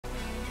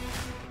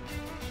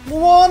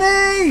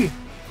Mwani!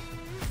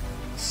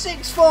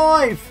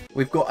 6-5!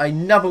 We've got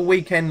another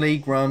weekend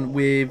league run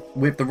with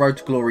the Road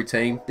to Glory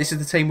team. This is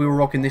the team we were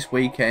rocking this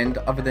weekend.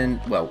 Other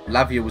than, well,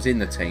 Lavia was in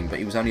the team, but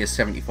he was only a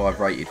 75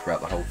 rated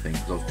throughout the whole thing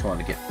because I was trying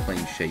to get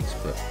clean sheets,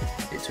 but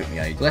it took me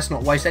ages. Let's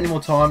not waste any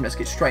more time. Let's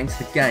get straight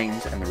into the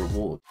games and the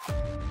reward.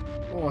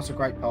 Oh, that's a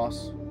great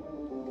pass.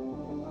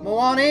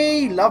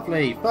 Mwani!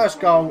 Lovely. First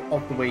goal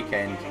of the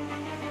weekend.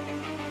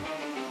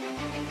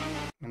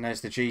 And there's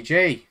the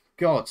GG.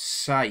 God's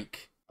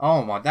sake.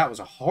 Oh my, that was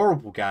a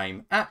horrible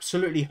game.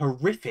 Absolutely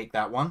horrific,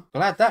 that one.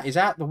 Glad that is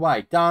out the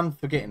way. Done.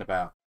 Forgetting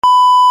about.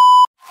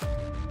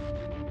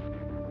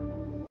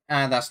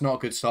 And that's not a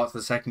good start to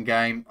the second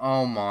game.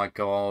 Oh my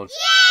god.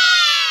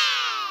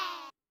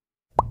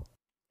 Yeah!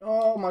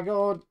 Oh my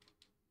god.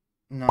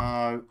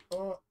 No.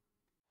 Oh.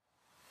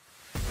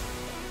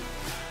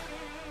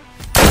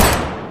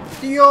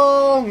 De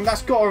Jong!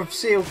 That's got to have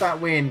sealed that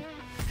win.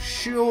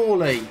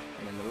 Surely.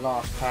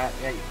 Last pack,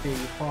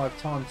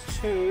 85 times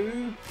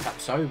 2.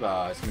 That's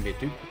over. It's going to be a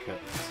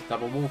duplicate. It's a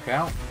double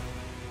walkout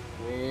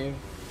with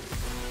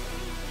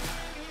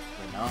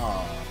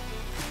Renard.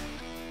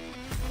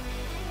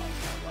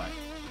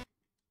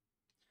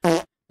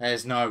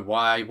 There's no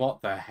way.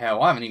 What the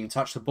hell? I haven't even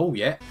touched the ball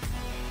yet.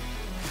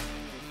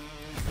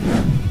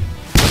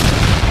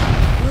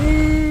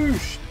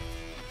 Whoosh!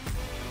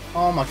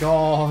 Oh my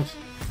god.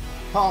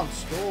 Can't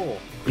score.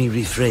 Let me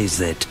rephrase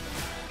that.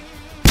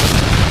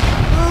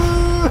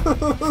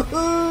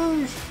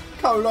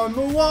 Kolo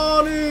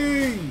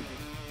Mwani!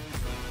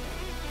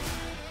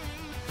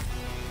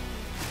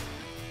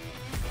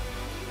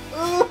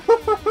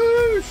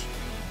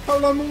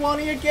 Kolo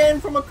Mwani again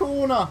from a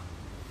corner.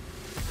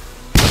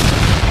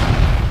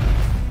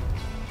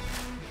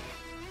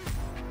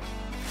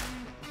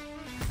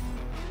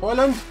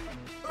 Ireland.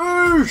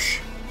 Oosh!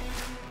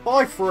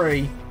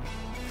 5-3.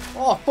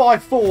 Oh,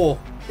 5-4.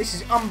 This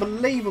is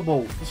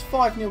unbelievable. It's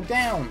 5-0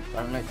 down.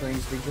 Don't let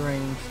dreams be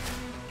dreams.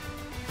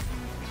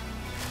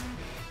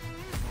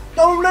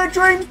 Don't let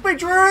dreams be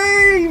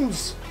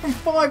dreams! From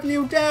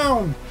 5-0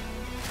 down.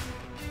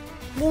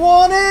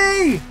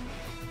 Mwani!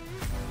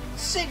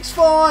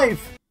 6-5.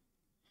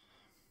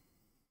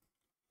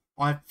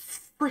 I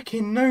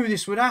freaking knew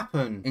this would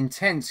happen.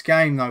 Intense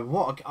game though.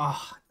 What a...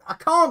 Oh, I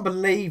can't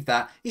believe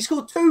that. He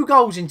scored 2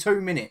 goals in 2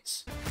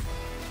 minutes.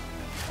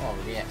 Oh,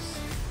 yes.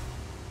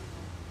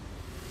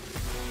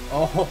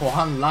 Oh,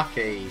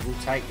 unlucky. We'll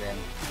take them.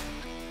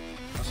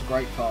 That's a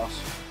great pass.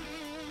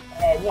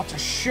 Oh, what a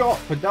shot,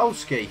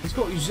 Podolski. He's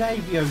got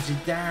Eusebio,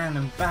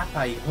 Zidane,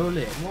 Mbappe,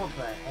 Hullet. What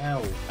the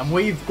hell? And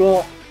we've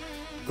got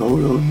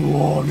Kolo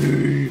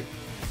Mwani.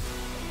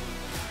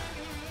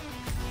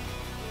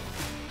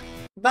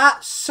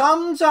 That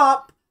sums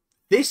up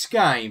this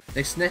game.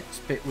 This next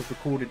bit was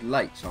recorded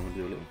late, so I'm going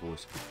to do a little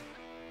voice.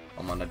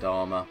 I'm on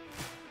Adama.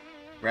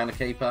 Round the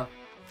keeper.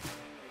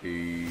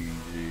 Easy.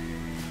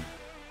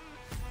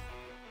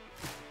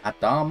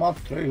 Adama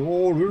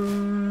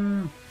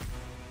Traore.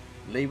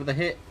 Lee with a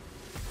hit.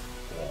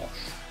 Wash.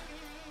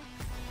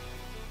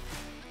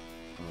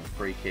 And a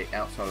free kick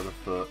outside of the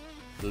foot.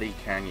 Lee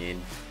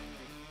Canyon.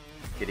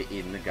 Get it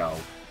in the goal.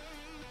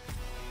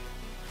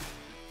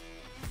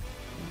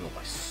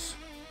 Nice.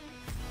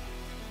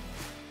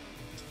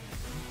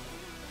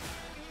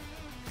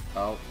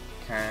 Oh,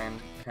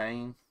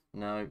 Kane.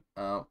 No.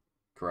 Oh,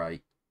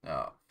 great.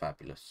 Oh,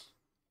 fabulous.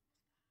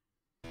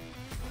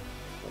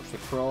 Watch the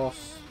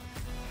cross.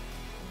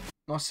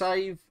 Nice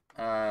save.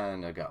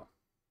 And a goal.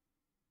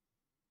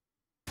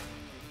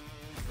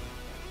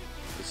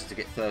 This is to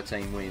get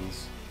 13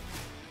 wins.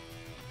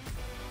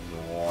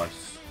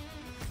 Nice.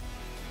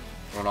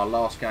 We're on our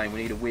last game.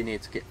 We need a win here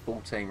to get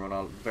 14. We're on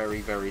our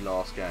very, very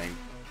last game.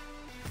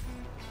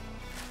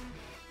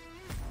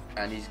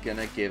 And he's going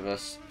to give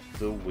us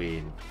the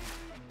win.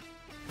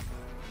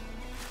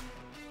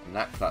 And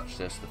that clutched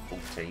us to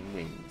 14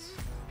 wins.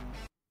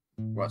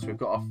 Right, so we've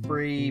got our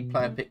 3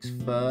 player picks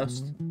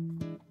first.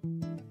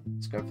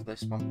 Let's go for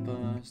this one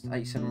first.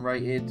 87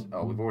 rated.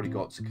 Oh, we've already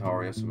got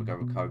Sicario, so we'll go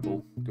with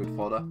Kobal. Good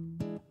fodder.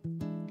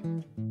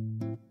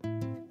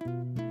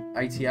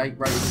 88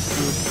 rated.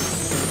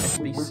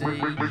 SBC.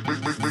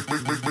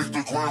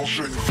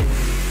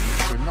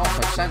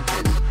 Renato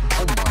Sanchez.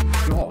 Oh my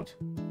god.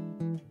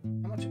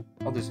 How much?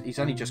 Oh, he's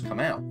only just come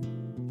out.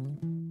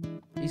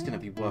 He's going to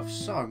be worth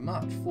so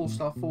much.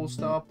 4-star,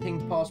 4-star.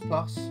 Ping pass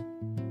plus.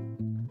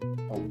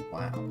 Oh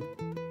wow.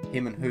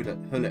 Him and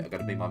Hullet are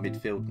going to be my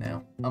midfield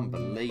now.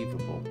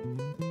 Unbelievable.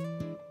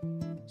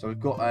 So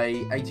we've got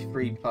a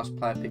 83 plus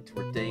player pick to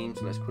redeem.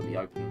 So let's quickly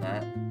open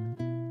that.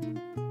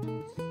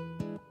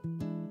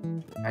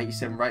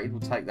 87 rated,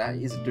 we'll take that.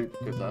 It is a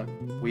duplicate though.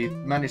 We've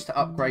managed to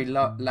upgrade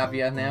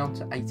Lavia now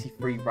to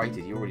 83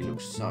 rated. He already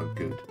looks so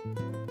good.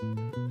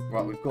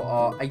 Right, we've got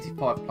our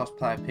 85 plus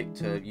player pick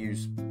to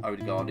use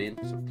Odegaard in,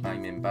 so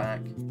claim him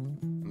back.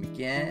 And we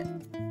get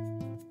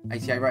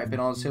 88 rated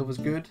Bernardo Silva's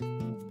good.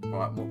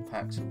 Right, what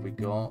packs have we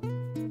got?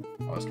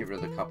 Oh, let's get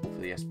rid of the couple for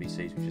the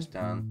SBCs we've just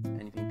done.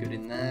 Anything good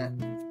in there?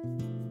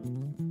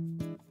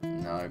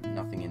 No,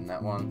 nothing in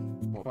that one.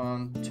 What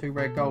one? 2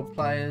 rare gold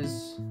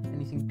players.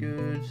 Anything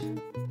good?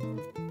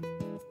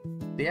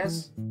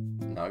 Diaz?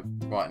 No.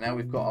 Right, now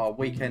we've got our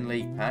weekend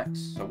league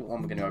packs. So what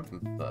one we're going to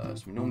open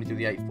first? We normally do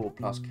the 84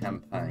 plus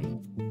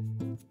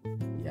campaign.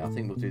 Yeah, I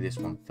think we'll do this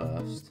one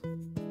first.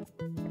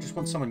 I just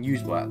want someone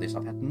usable out of this.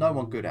 I've had no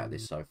one good out of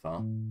this so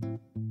far.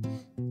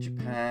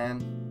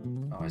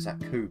 Japan. Oh, is that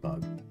Kubo?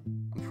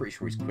 I'm pretty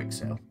sure he's quick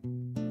sell.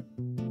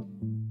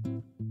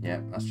 Yeah,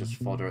 that's just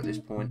fodder at this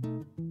point.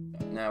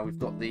 Now we've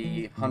got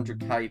the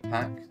 100k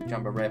pack, the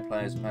Jumbo Rare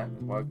Players pack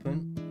that we'll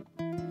open.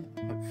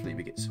 Hopefully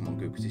we get someone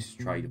good because this is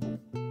tradable.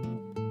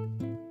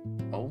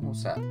 Oh,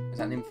 what's that? Is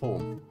that an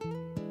inform?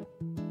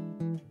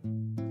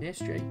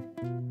 PSG?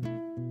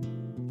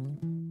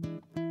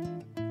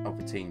 Oh,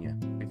 Vitinha.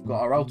 We've got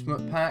our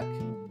ultimate pack.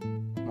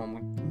 Come on,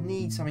 we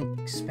need something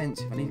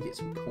expensive. I need to get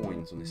some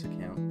coins on this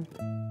account.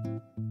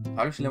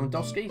 Polish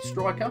Lewandowski,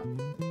 striker.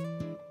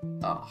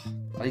 Ah,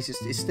 at least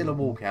it's still a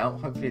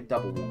walkout. Hopefully a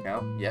double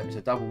walkout. Yep, it's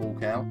a double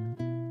walkout.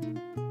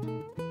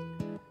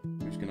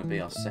 Who's going to be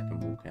our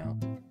second walkout?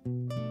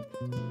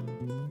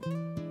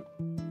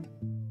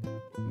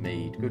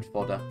 Mead, good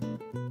fodder.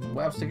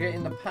 What else to get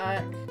in the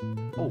pack?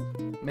 Oh,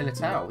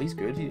 Militao, he's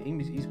good.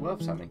 He's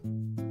worth something.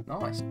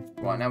 Nice.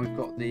 Right, now we've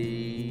got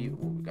the...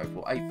 What we go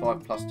for?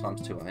 85 plus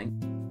times 2, I think.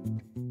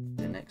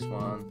 The next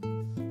one.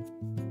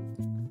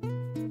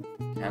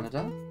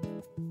 Canada.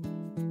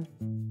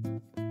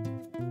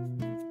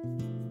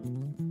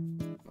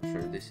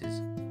 This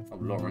is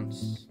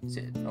Lawrence. Is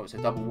it? Oh, it's a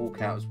double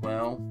walkout as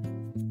well.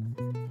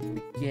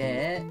 We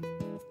get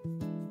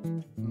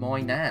my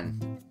Nan.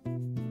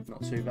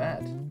 Not too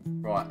bad.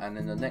 Right, and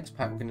then the next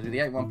pack we're going to do the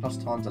 81 plus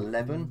times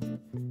 11.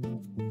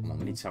 Come on,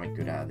 we need something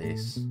good out of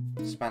this.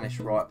 Spanish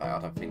right back.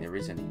 I don't think there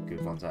is any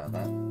good ones out of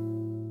that.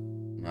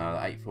 No,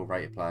 the 84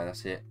 rated player.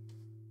 That's it.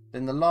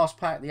 Then the last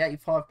pack, the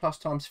 85 plus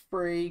times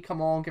 3.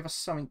 Come on, give us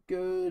something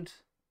good.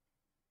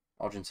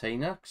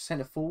 Argentina,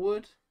 centre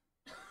forward.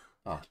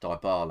 Oh,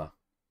 Dybala.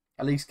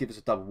 At least give us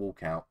a double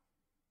walkout.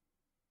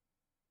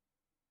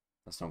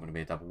 That's not going to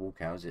be a double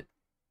walkout, is it?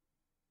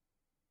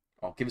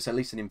 Oh, give us at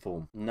least an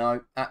inform.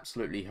 No,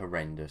 absolutely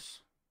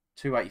horrendous.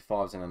 2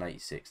 85s and an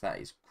 86. That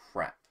is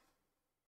crap.